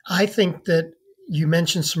 I think that you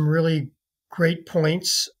mentioned some really great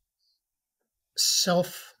points: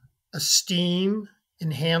 self esteem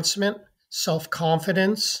enhancement, self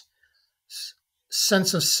confidence,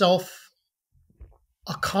 sense of self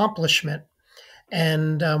accomplishment.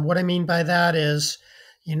 And what I mean by that is,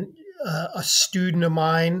 a student of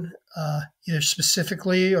mine, either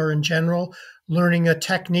specifically or in general, learning a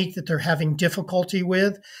technique that they're having difficulty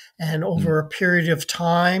with, and over a period of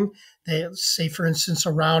time, they say, for instance,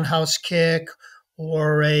 a roundhouse kick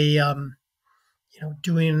or a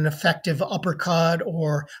doing an effective uppercut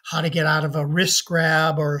or how to get out of a wrist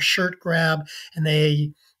grab or a shirt grab, and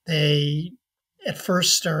they at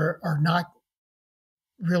first are not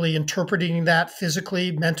really interpreting that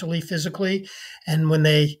physically, and when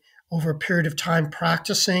they over a period of time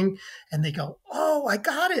practicing and they go, oh, I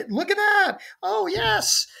got it, look at that, oh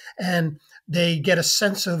yes, and they get a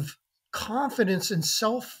sense of confidence and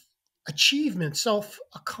self achievement, self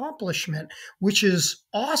accomplishment, which is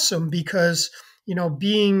awesome because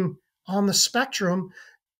being on the spectrum,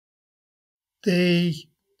 they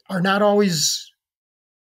are not always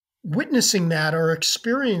witnessing that or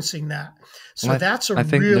experiencing that. So Well, that's a I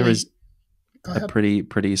think there is really go a ahead.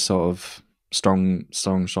 pretty sort of strong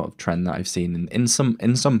sort of trend that I've seen in some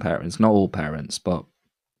parents, not all parents, but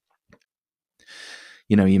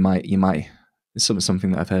you might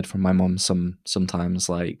something that I've heard from my mom sometimes,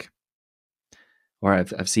 like, or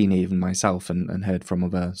I've seen it even myself and heard from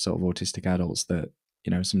other sort of autistic adults that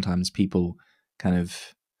sometimes people kind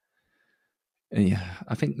of, yeah,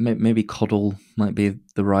 I think maybe coddle might be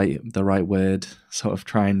the right word, sort of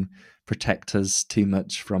try and protect us too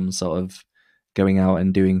much from sort of going out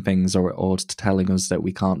and doing things, or telling us that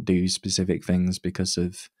we can't do specific things because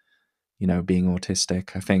of being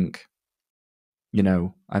autistic. I think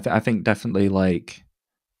I think definitely, like,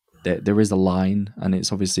 there is a line, and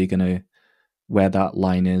it's obviously going to, where that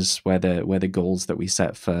line is, where the goals that we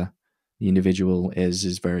set for the individual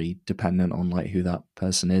is very dependent on, like, who that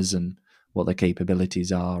person is and what their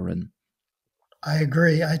capabilities are. And I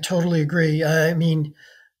agree. I totally agree. I mean,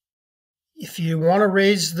 if you want to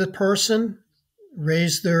raise the person,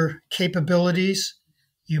 raise their capabilities,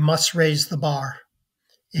 you must raise the bar.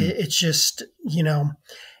 mm, It's just,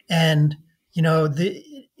 and, the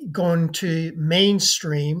going to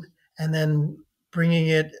mainstream and then bringing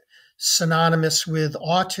it synonymous with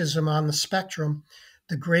autism on the spectrum,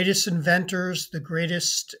 the greatest inventors, the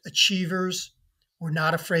greatest achievers were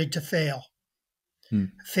not afraid to fail.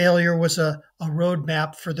 mm, Failure was a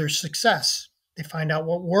roadmap for their success. They find out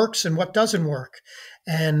what works and what doesn't work.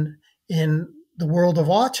 And in the world of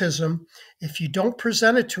autism, if you don't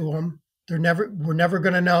present it to them, we're never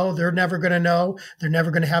going to know. They're never going to know. They're never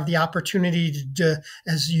going to have the opportunity to,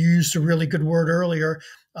 as you used a really good word earlier,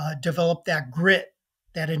 develop that grit,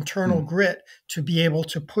 that internal mm, grit to be able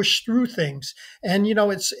to push through things. And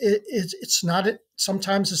it's not,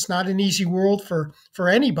 sometimes it's not an easy world for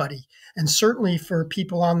anybody, and certainly for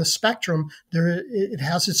people on the spectrum, it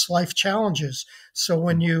has its life challenges. So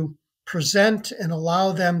when mm, you present and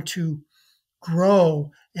allow them to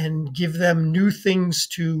grow and give them new things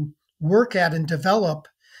to work at and develop,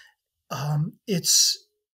 it's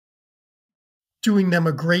doing them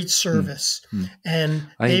a great mm, service. mm. And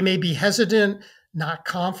they I may be hesitant, not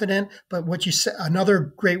confident, but what you said,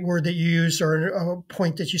 another great word that you used, or a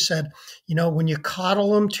point that you said, when you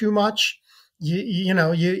coddle them too much, you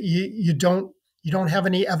don't have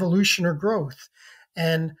any evolution or growth.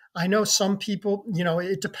 And I know some people,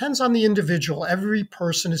 it depends on the individual. Every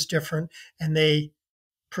person is different, and they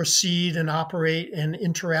proceed and operate and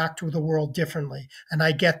interact with the world differently. And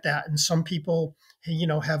I get that. And some people,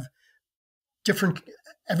 have different,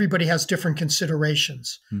 everybody has different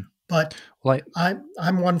considerations. mm. But well, I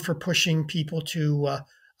I'm one for pushing people to,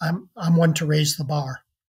 I'm one to raise the bar.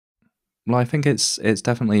 well, I think it's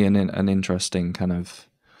definitely an interesting kind of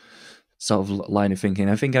sort of line of thinking.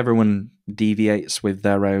 I think everyone deviates with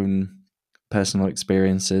their own personal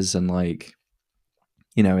experiences, and, like,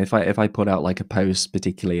 if I put out, like, a post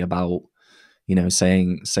particularly about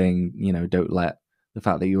saying don't let the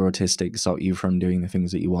fact that you're autistic stop you from doing the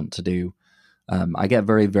things that you want to do. I get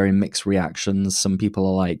very, very mixed reactions. Some people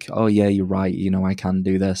are like, oh yeah, you're right, I can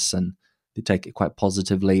do this, and they take it quite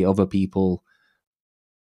positively. Other people,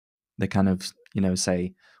 they kind of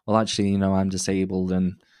say, well, actually, I'm disabled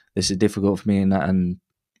and this is difficult for me, and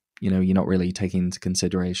you're not really taking into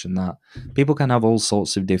consideration that people can have all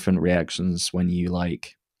sorts of different reactions when you,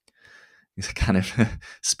 like, kind of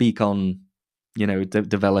speak on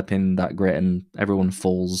developing that grit, and everyone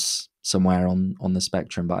falls somewhere on the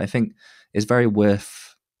spectrum. But I think it's very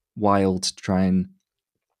worthwhile to try and,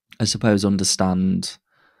 I suppose, understand,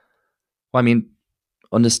 well, I mean,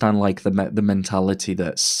 understand, like, the mentality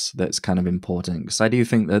that's kind of important, because I do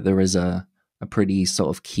think that there is a pretty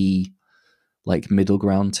sort of key, like, middle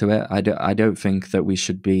ground to it. I don't think that we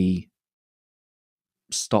should be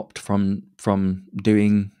stopped from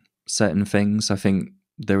doing certain things. I think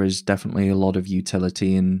there is definitely a lot of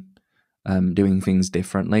utility in doing things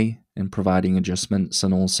differently and providing adjustments,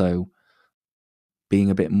 and also being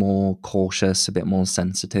a bit more cautious, a bit more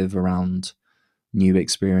sensitive around new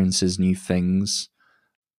experiences, new things.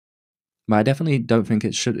 But I definitely don't think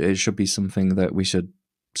it should be something that we should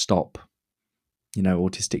stop,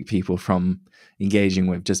 autistic people from engaging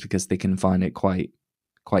with just because they can find it quite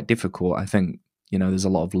difficult. I think, there's a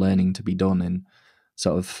lot of learning to be done in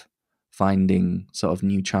sort of finding sort of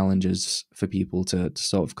new challenges for people to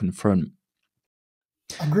sort of confront.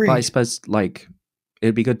 But I Agreed. suppose, like,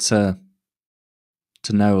 it'd be good to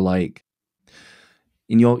know, like,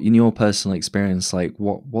 in your personal experience, like,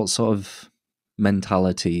 what sort of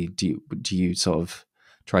mentality do you sort of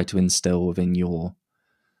try to instill within your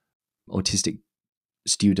autistic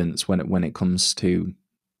students when it comes to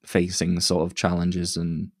facing sort of challenges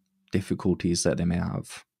and difficulties that they may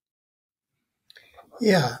have?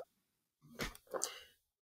 Yeah,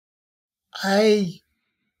 I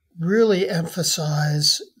really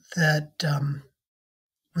emphasize that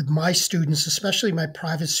with my students, especially my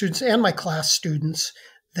private students and my class students,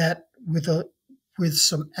 that with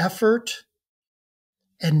some effort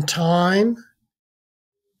and time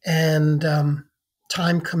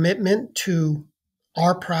commitment to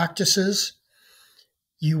our practices,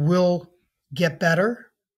 you will get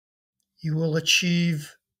better. You will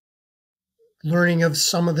achieve learning of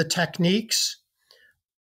some of the techniques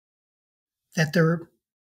that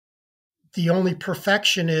the only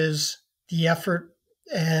perfection is the effort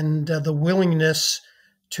and the willingness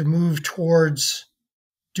to move towards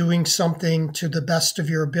doing something to the best of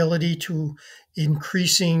your ability, to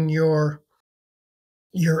increasing your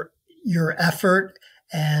effort.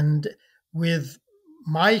 And with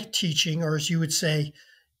my teaching, or as you would say,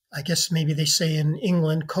 I guess maybe they say in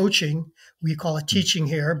England, coaching, we call it Mm. teaching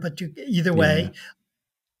here, but either Yeah, yeah. way,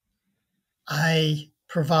 I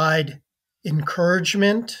provide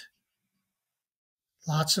encouragement,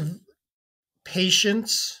 lots of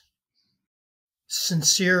patience,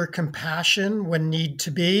 sincere compassion when need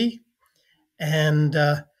to be, and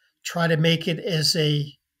try to make it as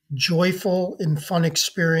a joyful and fun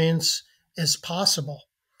experience as possible.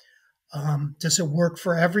 Does it work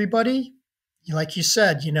for everybody? Like you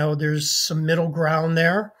said, there's some middle ground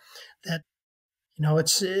there that,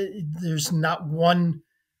 it's there's not one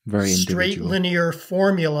Very straight individual. linear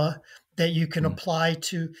formula that you can Mm. apply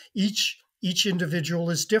to each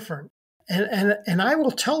individual is different. And I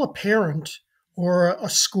will tell a parent or a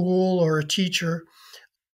school or a teacher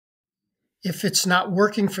if it's not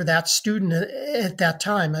working for that student at that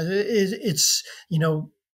time. It's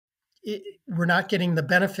we're not getting the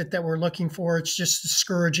benefit that we're looking for. It's just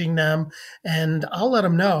discouraging them, and I'll let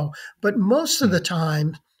them know. But most of the Mm.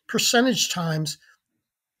 time, percentage times,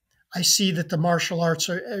 I see that the martial arts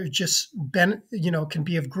are just can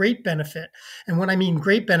be of great benefit. And when I mean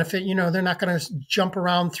great benefit, they're not going to jump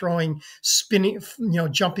around throwing spinning,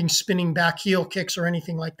 jumping, spinning back heel kicks or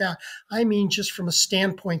anything like that. I mean, just from a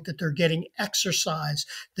standpoint that they're getting exercise,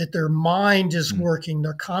 that their mind is Mm. working,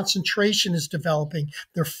 their concentration is developing,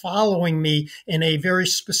 they're following me in a very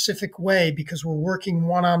specific way because we're working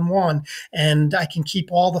one on one, and I can keep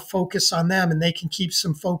all the focus on them and they can keep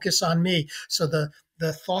some focus on me. So the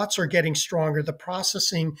thoughts are getting stronger. The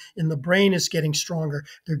processing in the brain is getting stronger.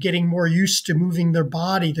 They're getting more used to moving their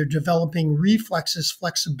body. They're developing reflexes,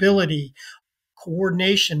 flexibility,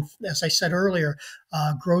 coordination, as I said earlier,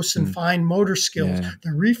 gross and Mm. fine motor skills. Yeah.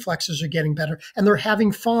 Their reflexes are getting better, and they're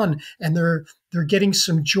having fun, and they're getting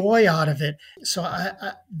some joy out of it. So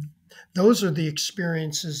those are the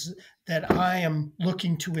experiences that I am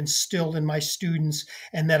looking to instill in my students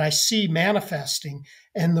and that I see manifesting.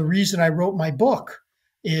 And the reason I wrote my book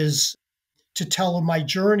is to tell my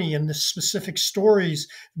journey and the specific stories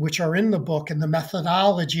which are in the book and the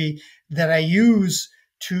methodology that I use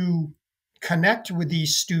to connect with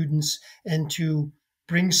these students and to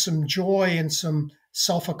bring some joy and some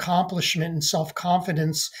self accomplishment and self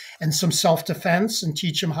confidence and some self defense and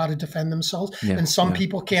teach them how to defend themselves. Yeah. And some Yeah.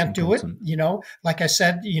 people That's can't do it. important. Like I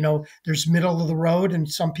said, there's middle of the road, and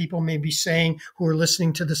some people may be saying who are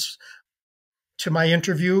listening to this to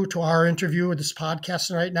our interview or this podcast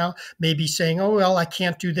right now, may be saying, oh, well, I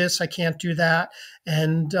can't do this, I can't do that.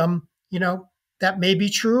 And, that may be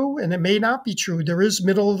true and it may not be true. There is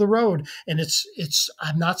middle of the road. And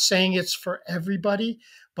I'm not saying it's for everybody,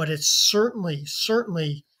 but it's certainly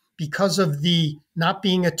because of the not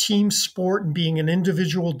being a team sport and being an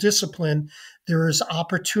individual discipline, there is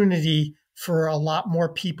opportunity for a lot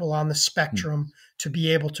more people on the Mm. spectrum to be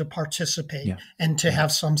able to participate Yeah. and to Yeah.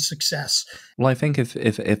 have some success. Well, I think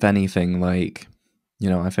if anything, like,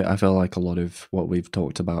 I feel like a lot of what we've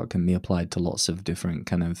talked about can be applied to lots of different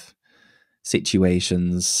kind of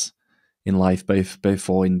situations in life, both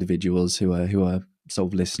for individuals who are sort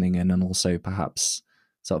of listening in, and also perhaps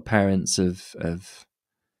sort of parents of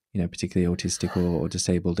particularly autistic or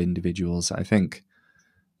disabled individuals. I think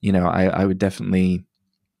I would definitely,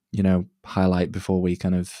 highlight before we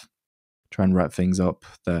kind of try and wrap things up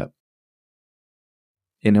that,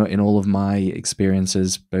 in all of my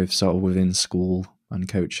experiences, both sort of within school and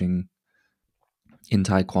coaching in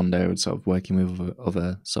Taekwondo, sort of working with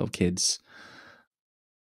other sort of kids,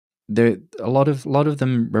 there a lot of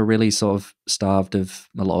them are really sort of starved of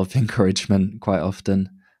a lot of encouragement quite often.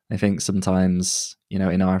 I think sometimes,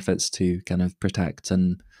 in our efforts to kind of protect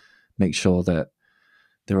and make sure that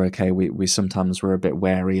they're okay, we sometimes were a bit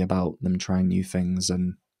wary about them trying new things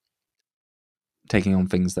and taking on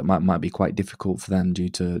things that might be quite difficult for them due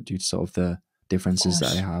to sort of the Of differences that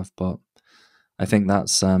they course. have. But I think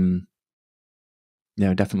that's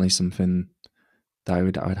definitely something that I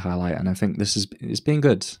would highlight. And I think it's been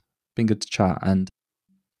good to chat. And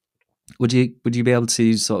would you be able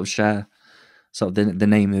to sort of share sort of the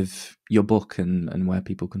name of your book and where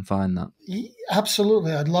people can find that?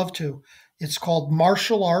 Absolutely, I'd love to. It's called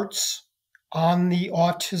Martial Arts on the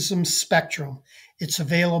Autism Spectrum. It's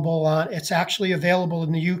actually available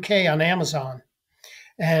in the UK on Amazon.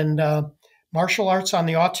 And Martial Arts on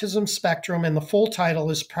the Autism Spectrum, and the full title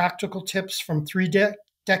is Practical Tips from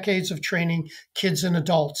Decades of Training Kids and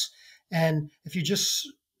Adults. And if you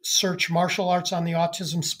just search Martial Arts on the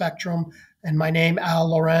Autism Spectrum and my name, Al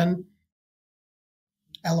Loren,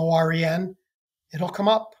 Loren, it'll come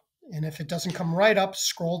up. And if it doesn't come right up,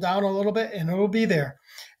 scroll down a little bit and it'll be there.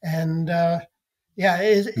 And yeah,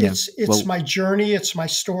 Yeah. it's Well, my journey, it's my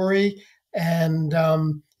story, and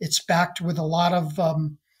it's backed with a lot of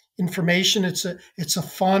information. It's a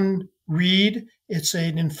fun read. It's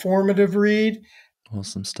an informative read.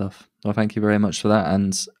 awesome stuff. Well, thank you very much for that.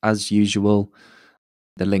 And as usual,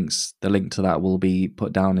 the link to that will be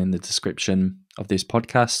put down in the description of this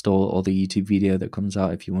podcast or the YouTube video that comes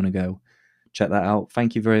out if you want to go check that out.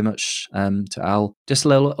 Thank you very much to Al. Just a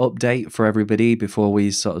little update for everybody before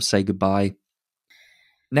we sort of say goodbye.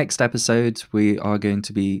 Next episode, we are going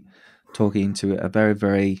to be talking to a very,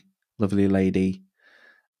 very lovely lady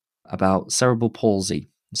about cerebral palsy,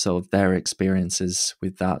 sort of their experiences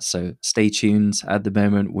with that. So stay tuned. At the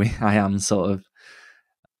moment, I am sort of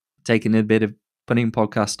taking a bit of putting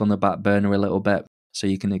podcast on the back burner a little bit, so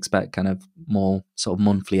you can expect kind of more sort of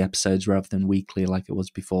monthly episodes rather than weekly like it was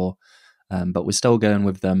before. But we're still going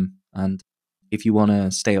with them. And if you want to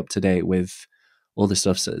stay up to date with all the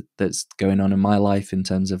stuff that's going on in my life in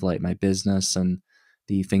terms of like my business and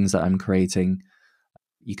the things that I'm creating,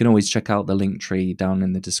 you can always check out the link tree down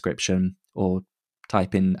in the description or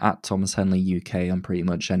type in at Thomas Henley UK on pretty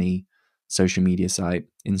much any social media site,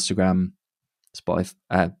 Instagram,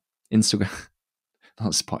 Instagram,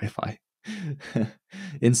 not Spotify,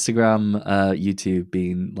 Instagram, YouTube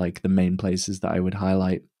being like the main places that I would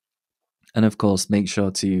highlight. And of course, make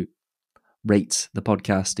sure to rate the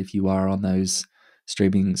podcast if you are on those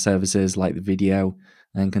streaming services, like the video,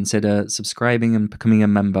 and consider subscribing and becoming a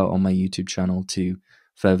member on my YouTube channel to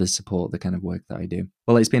further support the kind of work that I do.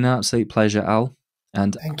 Well, it's been an absolute pleasure, Al.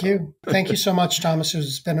 And Thank you. Thank you so much, Thomas.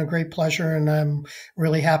 It's been a great pleasure, and I'm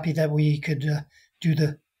really happy that we could do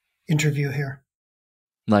the interview here.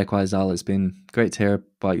 likewise, Al, it's been great to hear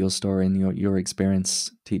about your story and your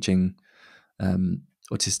experience teaching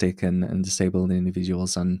autistic and disabled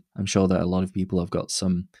individuals. And I'm sure that a lot of people have got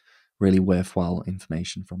some really worthwhile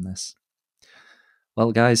information from this.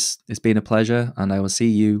 Well, guys, it's been a pleasure, and I will see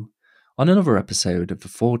you on another episode of the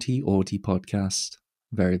 40 Auti podcast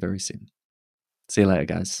very, very soon. See you later,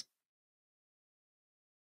 guys.